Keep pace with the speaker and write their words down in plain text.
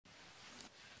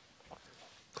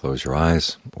Close your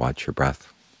eyes, watch your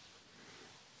breath.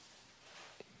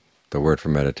 The word for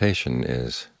meditation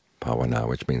is bhavana,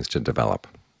 which means to develop.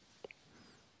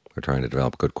 We're trying to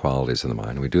develop good qualities in the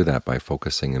mind. We do that by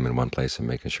focusing them in one place and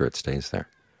making sure it stays there.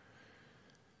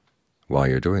 While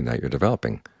you're doing that, you're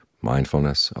developing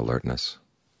mindfulness, alertness,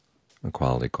 a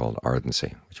quality called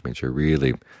ardency, which means you're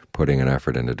really putting an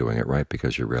effort into doing it right,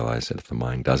 because you realize that if the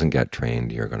mind doesn't get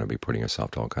trained, you're going to be putting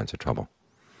yourself to all kinds of trouble.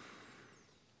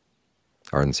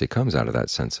 Ardency comes out of that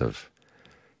sense of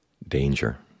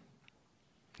danger,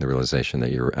 the realization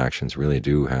that your actions really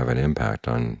do have an impact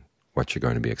on what you're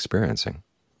going to be experiencing.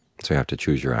 So you have to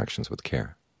choose your actions with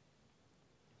care,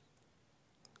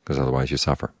 because otherwise you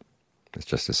suffer. It's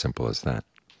just as simple as that.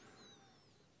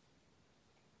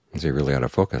 So you really ought to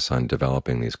focus on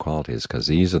developing these qualities, because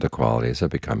these are the qualities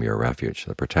that become your refuge,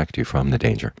 that protect you from the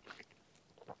danger.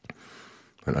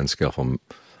 When unskillful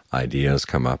ideas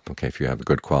come up, okay, if you have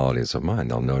good qualities of mind,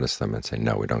 they'll notice them and say,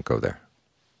 no, we don't go there.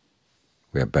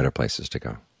 We have better places to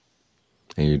go.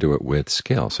 And you do it with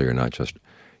skill, so you're not just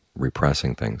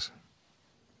repressing things,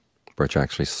 but you're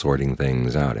actually sorting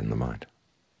things out in the mind.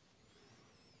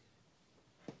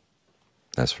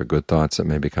 As for good thoughts that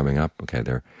may be coming up, okay,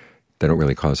 they don't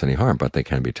really cause any harm, but they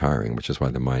can be tiring, which is why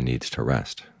the mind needs to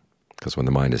rest. Because when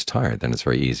the mind is tired, then it's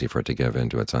very easy for it to give in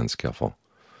to its unskillful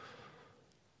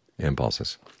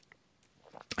impulses.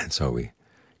 And so we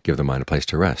give the mind a place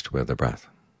to rest with the breath.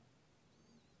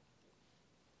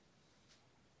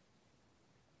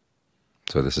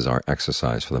 So this is our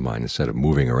exercise for the mind. Instead of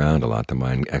moving around a lot, the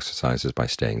mind exercises by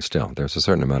staying still. There's a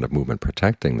certain amount of movement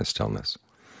protecting the stillness,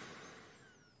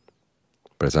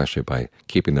 but it's actually by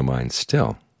keeping the mind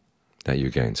still that you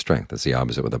gain strength. It's the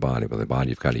opposite with the body. With the body,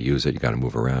 you've got to use it, you've got to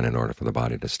move around in order for the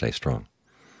body to stay strong.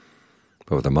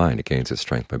 But with the mind, it gains its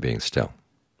strength by being still.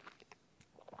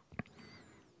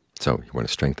 So you want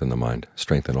to strengthen the mind,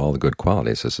 strengthen all the good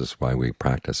qualities. This is why we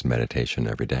practice meditation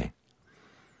every day,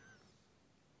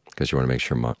 because you want to make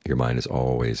sure your mind is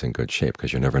always in good shape,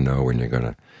 because you never know when you're going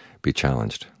to be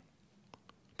challenged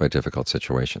by difficult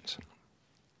situations.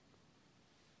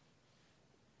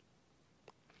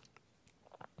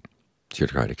 So you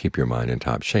try to keep your mind in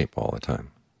top shape all the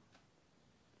time.